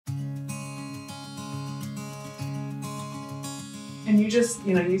and you just,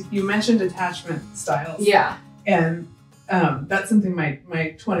 you mentioned attachment styles. Yeah. And that's something my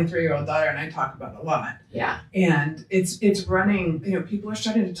 23-year-old daughter and I talk about a lot. Yeah. And it's running, people are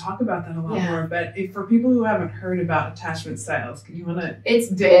starting to talk about that a lot more. But for people who haven't heard about attachment styles, can you want to It's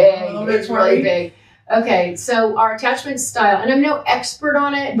big. It's really big. Okay, so our attachment style, and I'm no expert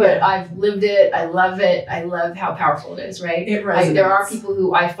on it, but I've lived it. I love it. I love how powerful it is, right? It resonates. There are people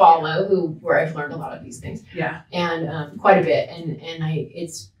who I follow where I've learned a lot of these things. Yeah. And quite a bit. And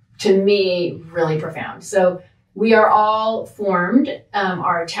it's, to me, really profound. So we are all formed,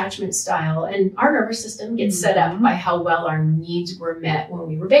 our attachment style, and our nervous system gets set up by how well our needs were met when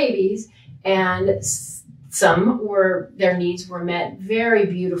we were babies. And their needs were met very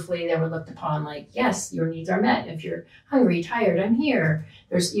beautifully. They were looked upon like, yes, your needs are met. If you're hungry, tired, I'm here.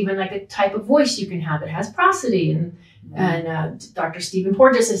 There's even like a type of voice you can have that has prosody. And Dr. Stephen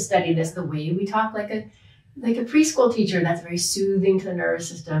Porges has studied this, the way we talk like a preschool teacher. That's very soothing to the nervous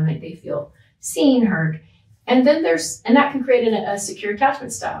system. They feel seen, heard. And then that can create a secure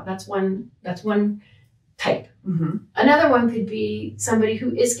attachment style. That's one type. Mm-hmm. Another one could be somebody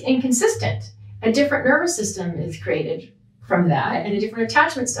who is inconsistent. A different nervous system is created from that, and a different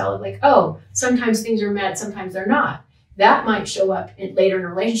attachment style of like, oh, sometimes things are met, sometimes they're not. That might show up later in a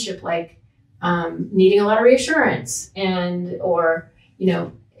relationship, like needing a lot of reassurance or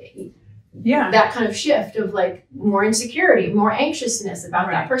that kind of shift of like more insecurity, more anxiousness about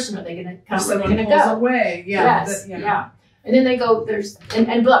that person. Are they going to come? Are they going to go away? Yeah. Yes. Yeah. And then they go,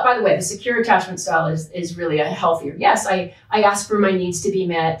 and by the way, the secure attachment style is really a healthier. Yes, I ask for my needs to be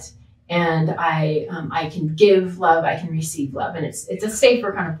met. And I can give love, I can receive love, and it's a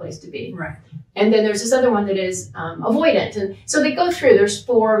safer kind of place to be. Right. And then there's this other one that is avoidant, and so they go through. There's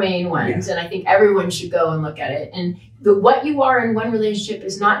 4 main ones, and I think everyone should go and look at it. And what you are in one relationship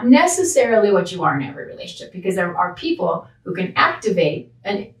is not necessarily what you are in every relationship, because there are people who can activate,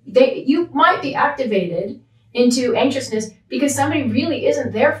 and you might be activated into anxiousness because somebody really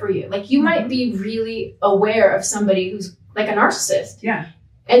isn't there for you. Like you might be really aware of somebody who's like a narcissist. Yeah.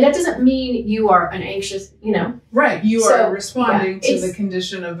 And that doesn't mean you are an anxious, Right. You are responding to the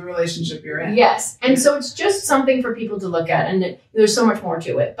condition of the relationship you're in. Yes. And so it's just something for people to look at. And there's so much more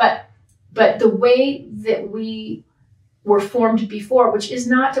to it. But the way that we were formed before, which is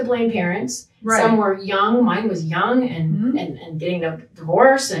not to blame parents. Right. Some were young. Mine was young and getting a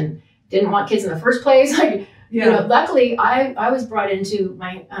divorce and didn't want kids in the first place. Luckily, I was brought into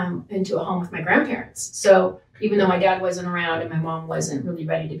into a home with my grandparents. So even though my dad wasn't around and my mom wasn't really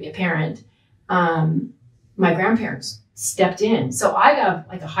ready to be a parent, my grandparents stepped in. So I got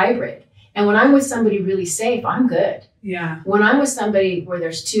like a hybrid. And when I'm with somebody really safe, I'm good. Yeah. When I'm with somebody where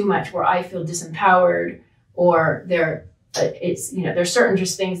there's too much, where I feel disempowered, or there's certain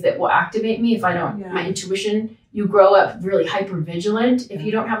just things that will activate me if I don't, my intuition, you grow up really hyper vigilant if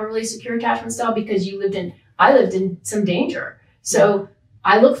you don't have a really secure attachment style, because I lived in some danger. So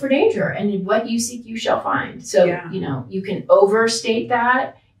I look for danger, and what you seek, you shall find. So, you can overstate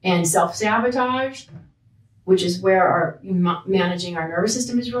that and self-sabotage, which is where managing our nervous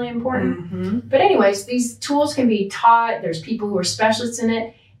system is really important. Mm-hmm. But anyways, these tools can be taught. There's people who are specialists in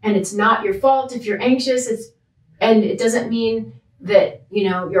it, and it's not your fault if you're anxious. And it doesn't mean that,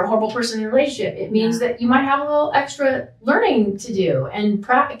 you're a horrible person in a relationship. It means that you might have a little extra learning to do and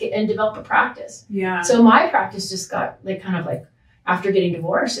develop a practice. Yeah. So my practice just got after getting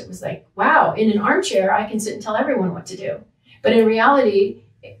divorced, it was like, wow, in an armchair, I can sit and tell everyone what to do. But in reality,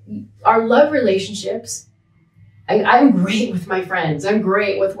 our love relationships, I'm great with my friends. I'm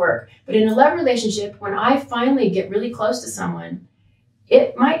great with work. But in a love relationship, when I finally get really close to someone,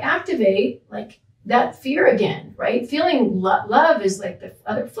 it might activate like that fear again, right? Feeling love is like the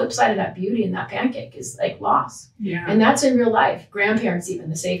other flip side of that beauty, and that pancake is like loss. Yeah. And that's in real life. Grandparents, even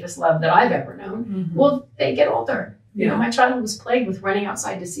the safest love that I've ever known, well, they get older. Yeah. My childhood was plagued with running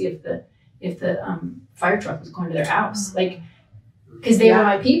outside to see if the fire truck was going to their house, like, because they were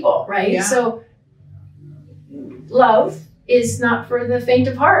my people, right? Yeah. So love is not for the faint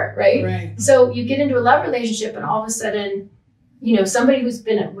of heart, right? Right. So you get into a love relationship, and all of a sudden, somebody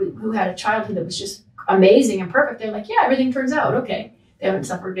who had a childhood that was just amazing and perfect, they're like, yeah, everything turns out okay. They haven't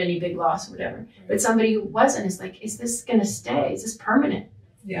suffered any big loss or whatever. But somebody who wasn't is like, is this going to stay? Is this permanent?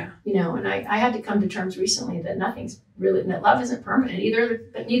 Yeah. And I had to come to terms recently that that love isn't permanent.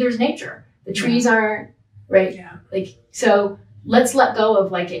 Neither is nature. The trees aren't, right? Yeah. Like, so let's let go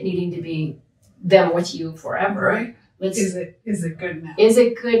of like it needing to be them with you forever. Right. Is it good now? Is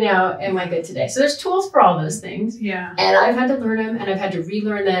it good now? Am I good today? So there's tools for all those things. Yeah. And I've had to learn them, and I've had to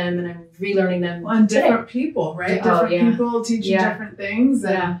relearn them, and I'm relearning them on different people, right? Different people teach you different things.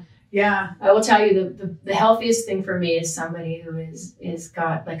 And Yeah. I will tell you the healthiest thing for me is somebody who is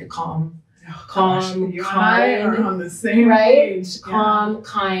got like a calm, You and I are on the same right? page. Calm,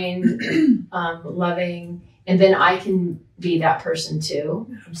 kind, loving, and then I can be that person too,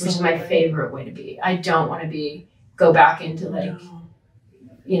 Absolutely. which is my favorite way to be. I don't want to go back into like,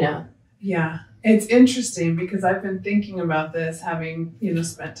 you know. Yeah. It's interesting because I've been thinking about this, having,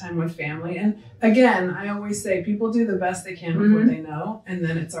 spent time with family. And again, I always say people do the best they can with what they know. And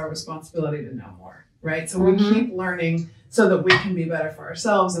then it's our responsibility to know more, right? So we keep learning so that we can be better for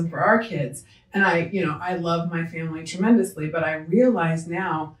ourselves and for our kids. And I love my family tremendously, but I realize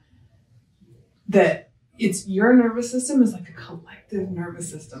now that it's your nervous system is like a collective nervous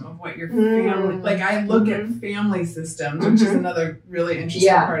system of what your family, like I look at family systems, which is another really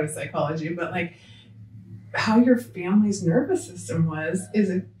interesting part of psychology, but like how your family's nervous system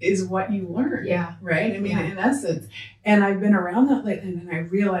is what you learn. Yeah. Right. I mean, in essence, and I've been around that lately and I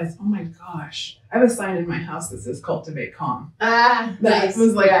realized, oh my gosh, I have a sign in my house that says cultivate calm. That nice.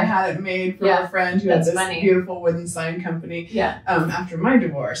 Was like, I had it made for a friend who had this beautiful wooden sign company after my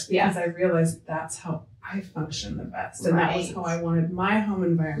divorce, because I realized that's how I function the best. And that was how I wanted my home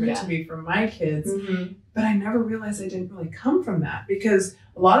environment to be for my kids. But I never realized I didn't really come from that, because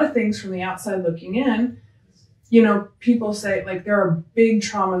a lot of things from the outside looking in, people say like there are big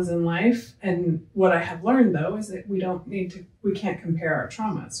traumas in life. And what I have learned though, is that we can't compare our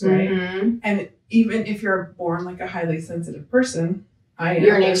traumas, right? And even if you're born like a highly sensitive person,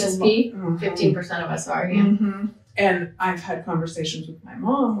 you're an HSP, 15% of us are, And I've had conversations with my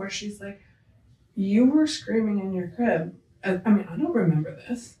mom where she's like, you were screaming in your crib. I mean, I don't remember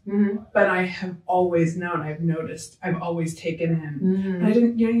this, but I have always known, I've noticed, I've always taken in. And I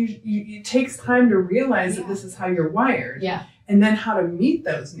didn't, it takes time to realize that this is how you're wired. Yeah. And then how to meet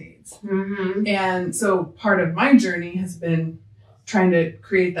those needs. And so part of my journey has been trying to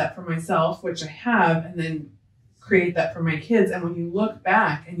create that for myself, which I have, and then create that for my kids. And when you look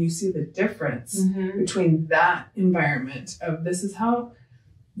back and you see the difference between that environment of this is how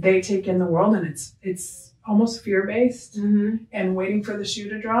they take in the world, and it's almost fear-based and waiting for the shoe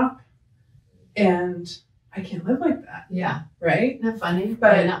to drop, and I can't live like that. Yeah. Right? Not funny,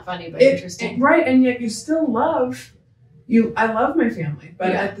 but not funny, but interesting. Right. And yet you still love I love my family,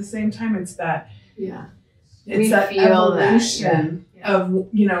 but at the same time it's that it's that evolution of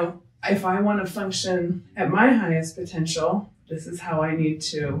if I want to function at my highest potential, this is how I need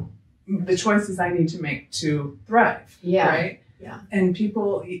to, the choices I need to make to thrive. Right? Yeah. And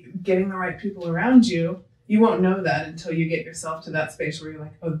getting the right people around you, you won't know that until you get yourself to that space where you're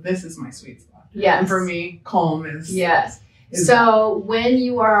like, oh, this is my sweet spot. Yes. And for me, calm is. Yes. So when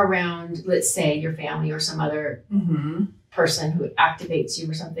you are around, let's say your family or some other person who activates you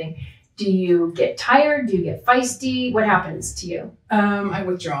or something, do you get tired? Do you get feisty? What happens to you? I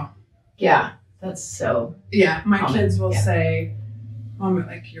withdraw. Yeah. That's so. Yeah. My kids will say, Mom,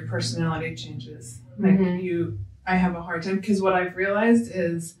 like your personality changes. Like I have a hard time, because what I've realized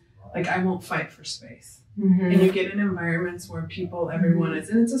is like I won't fight for space. And you get in environments where everyone is,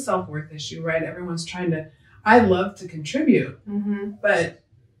 and it's a self-worth issue, right? Everyone's I love to contribute, but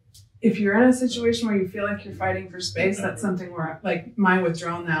if you're in a situation where you feel like you're fighting for space, that's something where like my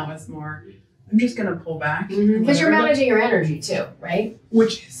withdrawal now is more, I'm just going to pull back. Because you're managing your energy too, right?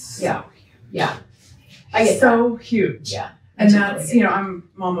 Which is so huge. Yeah. I get so huge. Yeah. And that's, I'm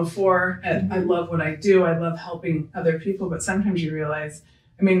mom of 4. And I love what I do. I love helping other people. But sometimes you realize,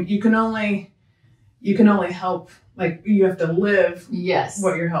 I mean, you can only help, like you have to live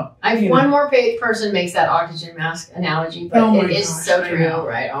what you're helping. One more person makes that oxygen mask analogy, but it is so true,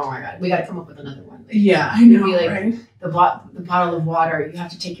 right? Oh my God. We got to come up with another one. Yeah, I know, like right? The bottle of water, you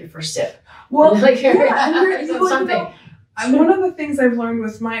have to take your first sip. Well, something. One of the things I've learned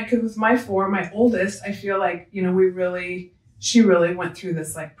with my 4, my oldest, I feel like, she really went through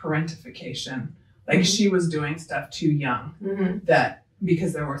this like parentification. Like she was doing stuff too young that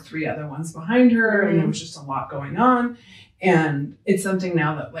because there were 3 other ones behind her and there was just a lot going on. And it's something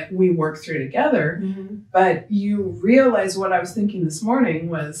now that like we work through together, but you realize what I was thinking this morning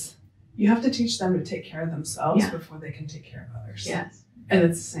was you have to teach them to take care of themselves before they can take care of others. Yes. And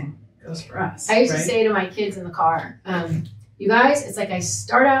it's the same goes for us. I used to say to my kids in the car, you guys, it's like I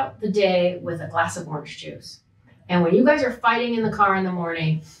start out the day with a glass of orange juice. And when you guys are fighting in the car in the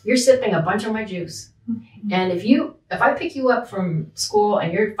morning, you're sipping a bunch of my juice. And if I pick you up from school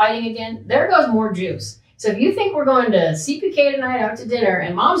and you're fighting again, there goes more juice. So if you think we're going to CPK tonight out to dinner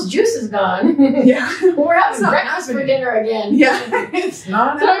and mom's juice is gone, yeah, we're having breakfast for dinner again. Yeah, it's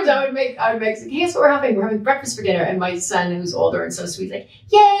not. Sometimes I would make, say, guess what we're having? We're having breakfast for dinner. And my son, who's older and so sweet, is like,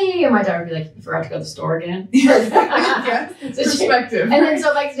 yay! And my daughter would be like, you forgot to go to the store again. Yeah, perspective. And then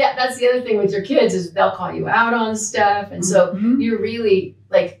so like that's the other thing with your kids is they'll call you out on stuff, and so you're really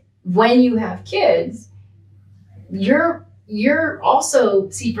like when you have kids, you're also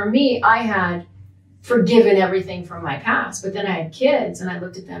for me, I had forgiven everything from my past, but then I had kids and I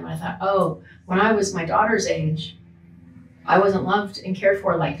looked at them and I thought, oh, when I was my daughter's age, I wasn't loved and cared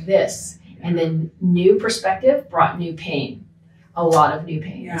for like this. And then new perspective brought new pain, a lot of new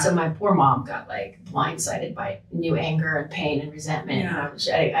pain. Yeah. And so my poor mom got like blindsided by new anger and pain and resentment. Yeah.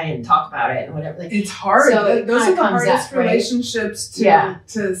 And I didn't talk about it and whatever. Like, it's hard. So those are the hardest out, right? relationships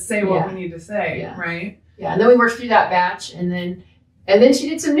to say what we need to say, right? Yeah. And then we worked through that batch, and then she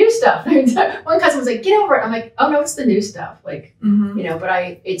did some new stuff. One cousin was like, get over it. I'm like, oh no, it's the new stuff. Like, you know,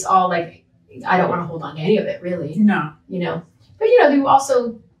 but it's all like, I don't want to hold on to any of it really. No. You know, but you know, you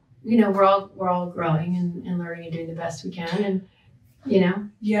also, you know, we're all growing and learning and doing the best we can. And, you know.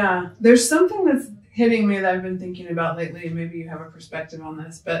 Yeah. There's something that's hitting me that I've been thinking about lately. Maybe you have a perspective on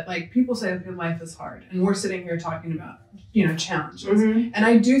this, but like people say that life is hard, and we're sitting here talking about, you know, challenges. And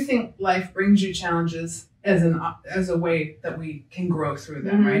I do think life brings you challenges as a way that we can grow through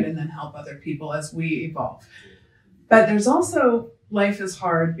them, right? And then help other people as we evolve. But there's also life is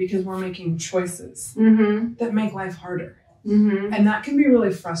hard because we're making choices that make life harder. And that can be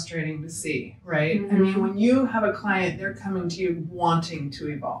really frustrating to see, right? I mean, when you have a client, they're coming to you wanting to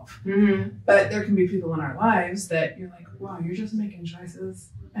evolve. But there can be people in our lives that you're like, wow, you're just making choices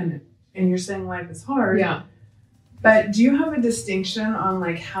and you're saying life is hard. Yeah. But do you have a distinction on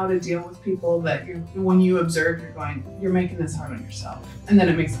like how to deal with people that when you observe, you're making this hard on yourself, and then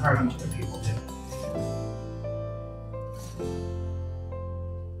it makes it hard on other people too?